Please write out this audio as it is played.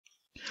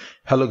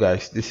Hello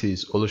guys, this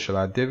is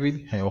Olushola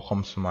David and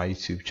welcome to my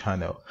YouTube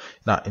channel.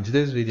 Now in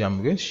today's video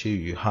I'm going to show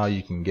you how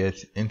you can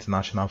get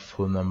international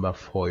phone number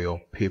for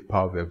your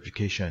PayPal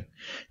verification.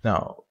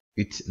 Now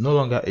it's no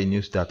longer a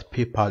news that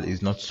PayPal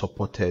is not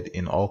supported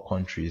in all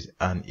countries,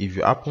 and if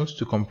you happen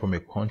to come from a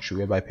country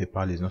whereby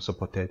PayPal is not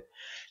supported,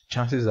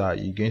 chances are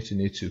you're going to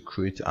need to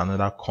create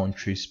another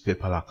country's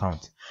PayPal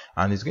account,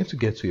 and it's going to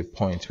get to a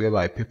point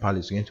whereby PayPal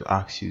is going to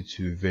ask you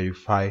to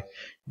verify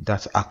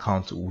that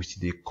account with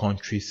the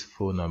country's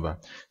phone number.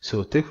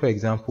 So take for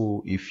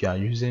example, if you are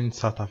using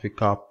South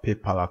Africa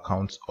PayPal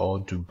account or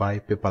Dubai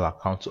PayPal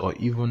account or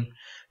even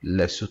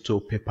Lesotho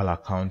PayPal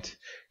account,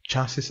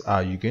 chances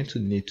are you're going to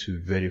need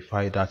to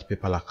verify that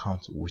PayPal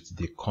account with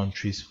the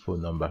country's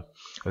phone number.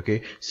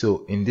 Okay,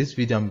 so in this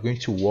video I'm going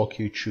to walk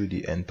you through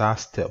the entire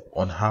step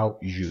on how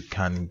you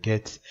can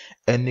get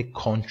any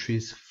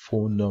country's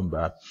phone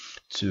number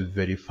to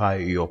verify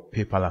your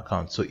PayPal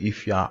account. So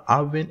if you are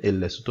having a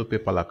Lesotho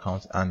PayPal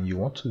account and you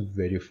want to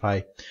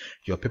verify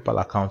your PayPal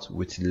account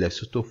with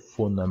Lesotho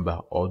phone number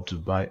or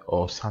Dubai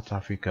or South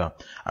Africa,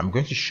 I'm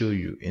going to show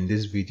you in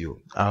this video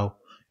how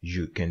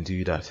you can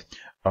do that.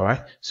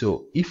 Alright,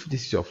 so if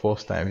this is your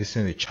first time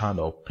visiting the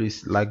channel,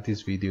 please like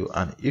this video,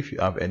 and if you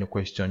have any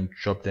question,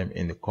 drop them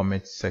in the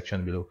comment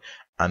section below,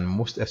 and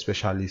most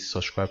especially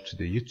subscribe to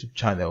the YouTube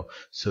channel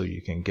so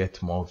you can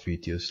get more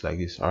videos like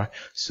this. Alright,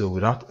 so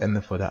without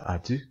any further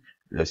ado,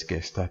 let's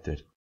get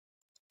started.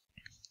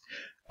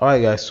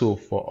 Alright guys, so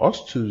for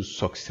us to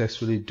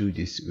successfully do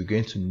this, we're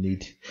going to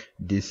need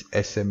this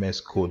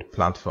SMS code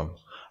platform,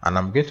 and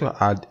I'm going to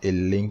add a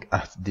link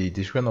at the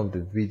description of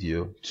the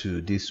video to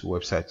this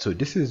website. So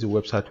this is the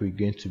website we're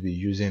going to be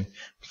using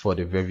for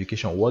the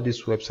verification. What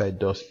this website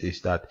does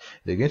is that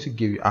they're going to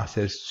give you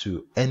access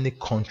to any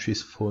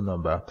country's phone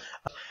number,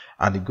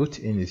 and the good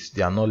thing is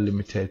they are not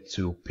limited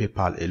to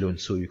PayPal alone,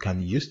 so you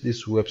can use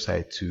this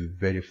website to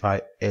verify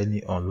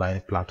any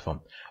online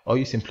platform. All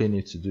you simply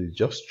need to do is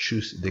just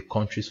choose the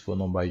country's phone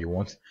number you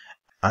want,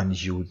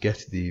 and you will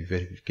get the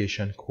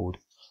verification code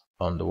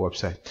on the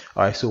website.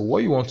 Alright, so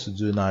what you want to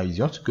do now is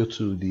you want to go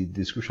to the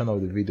description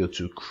of the video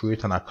to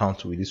create an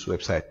account with this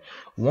website.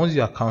 Once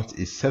your account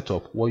is set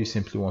up, what you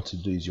simply want to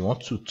do is you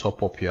want to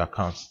top up your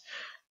account.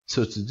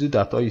 So to do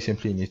that, all you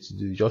simply need to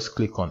do is just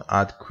click on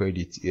add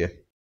credit here,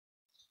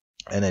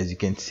 and as you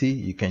can see,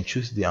 you can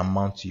choose the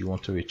amount you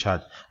want to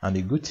recharge. And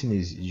the good thing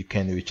is you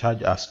can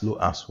recharge as low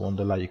as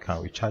 $1, you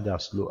can recharge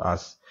as low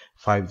as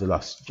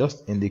 $5.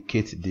 Just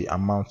indicate the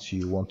amount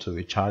you want to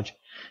recharge,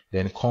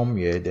 then come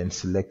here, then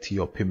select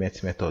your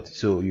payment method.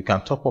 So you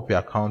can top up your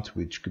account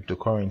with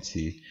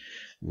cryptocurrency,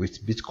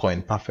 with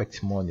Bitcoin,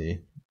 Perfect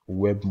Money,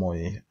 Web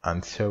Money,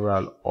 and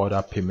several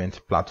other payment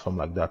platforms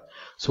like that.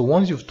 So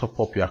once you've top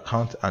up your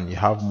account and you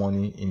have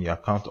money in your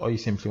account, all you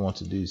simply want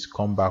to do is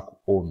come back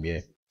home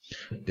here,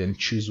 then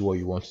choose what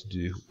you want to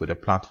do with the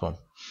platform.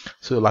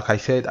 So like I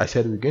said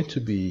we're going to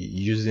be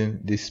using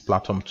this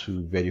platform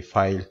to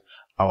verify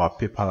our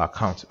PayPal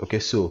account. Okay,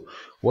 so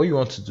what you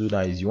want to do now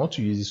is you want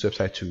to use this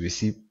website to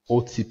receive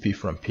OTP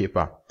from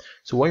PayPal.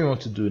 So what you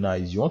want to do now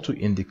is you want to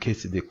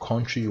indicate the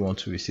country you want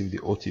to receive the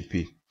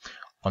OTP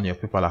on your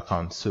PayPal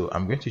account. So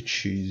I'm going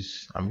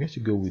to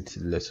go with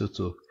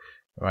Lesotho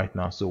right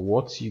now. So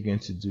what you're going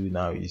to do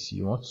now is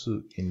you want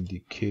to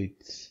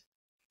indicate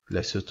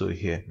Lesotho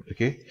here.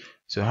 Okay,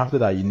 so after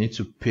that you need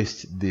to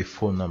paste the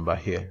phone number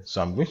here.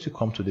 So I'm going to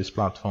come to this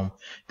platform.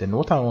 Then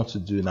what I want to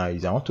do now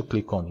is I want to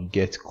click on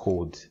get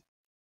code.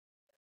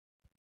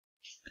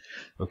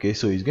 Okay,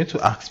 so it's going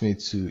to ask me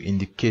to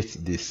indicate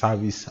the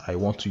service I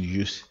want to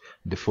use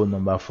the phone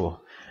number for,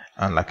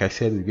 and like I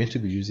said, we're going to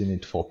be using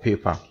it for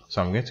PayPal.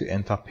 So I'm going to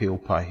enter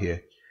PayPal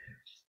here.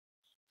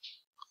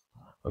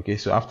 Okay,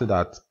 so after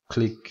that,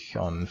 click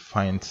on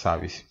find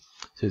service.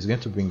 So it's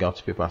going to bring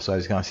out PayPal. So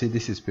as you can see,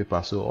 this is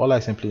PayPal. So all I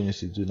simply need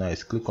to do now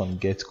is click on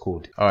get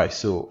code. Alright,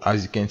 so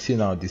as you can see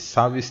now, the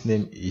service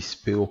name is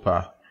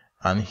PayPal,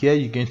 and here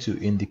you're going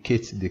to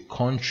indicate the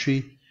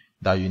country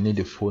that you need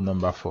the phone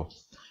number for.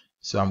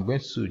 So I'm going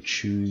to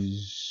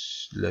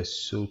choose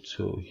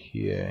Lesotho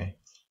here.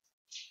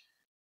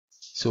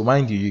 So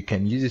mind you, you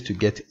can use it to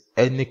get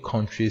any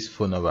country's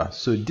phone number.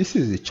 So this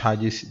is the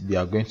charges they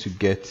are going to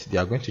get. They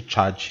are going to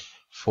charge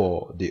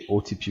for the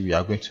OTP we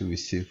are going to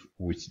receive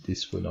with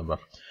this phone number.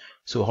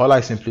 So all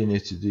I simply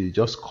need to do is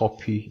just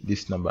copy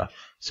this number.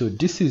 So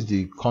this is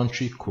the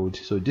country code.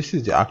 So this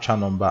is the actual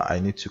number I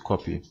need to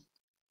copy.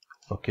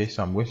 Okay,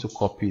 so I'm going to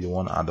copy the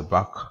one at the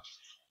back,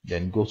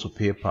 then go to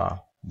PayPal,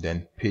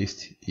 then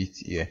paste it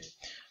here.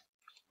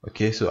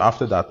 Okay, so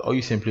after that, all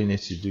you simply need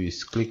to do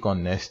is click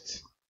on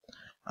next,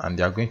 and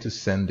they are going to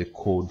send the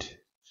code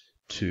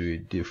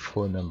to the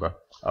phone number.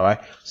 Alright,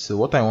 so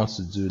what I want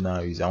to do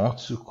now is I want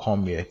to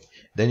come here,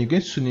 then you're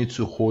going to need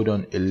to hold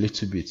on a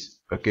little bit.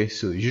 Okay,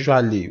 so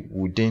usually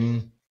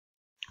within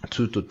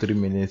 2 to 3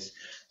 minutes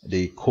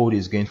the code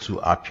is going to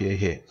appear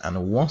here,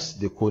 and once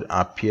the code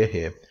appear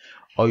here,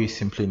 all you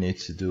simply need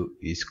to do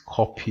is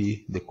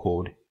copy the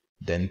code,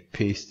 then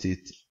paste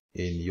it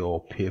in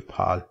your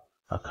PayPal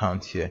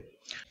account here.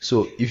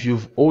 So if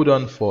you've hold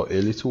on for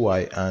a little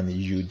while and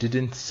you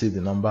didn't see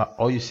the number,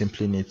 all you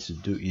simply need to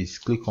do is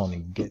click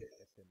on get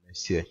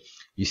SMS here.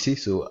 You see,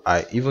 so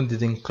I even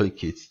didn't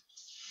click it.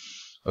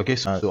 Okay,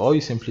 so all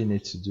you simply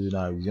need to do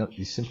now is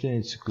you simply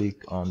need to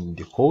click on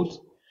the code,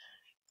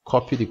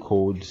 copy the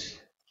code,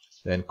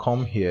 then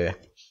come here,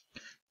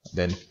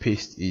 then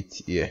paste it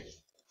here.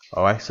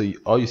 All right, so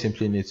all you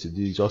simply need to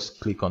do is just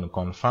click on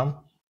confirm.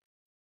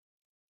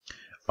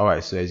 All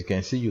right, so as you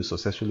can see, you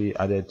successfully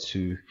added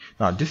to.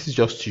 Now this is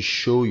just to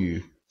show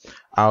you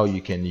how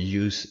you can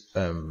use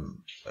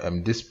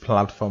this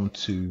platform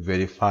to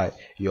verify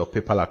your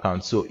PayPal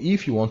account. So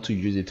if you want to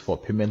use it for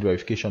payment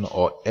verification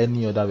or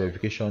any other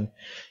verification,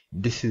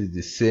 this is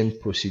the same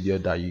procedure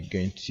that you're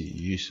going to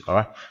use. All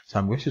right, so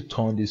I'm going to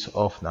turn this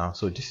off now.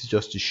 So this is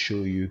just to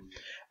show you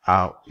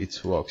how it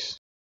works.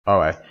 All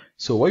right,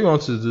 so what you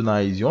want to do now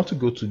is you want to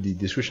go to the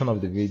description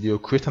of the video,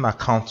 create an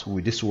account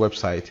with this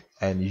website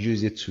and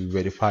use it to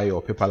verify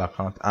your PayPal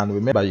account. And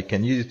remember, you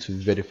can use it to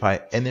verify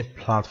any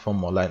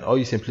platform online. All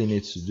you simply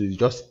need to do is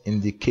just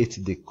indicate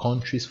the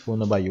country's phone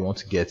number you want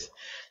to get,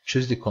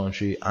 choose the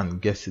country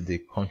and get the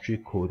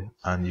country code,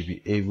 and you'll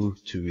be able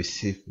to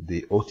receive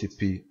the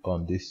OTP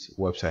on this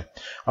website.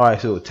 All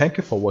right, so thank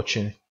you for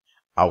watching.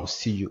 I will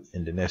see you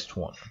in the next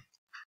one.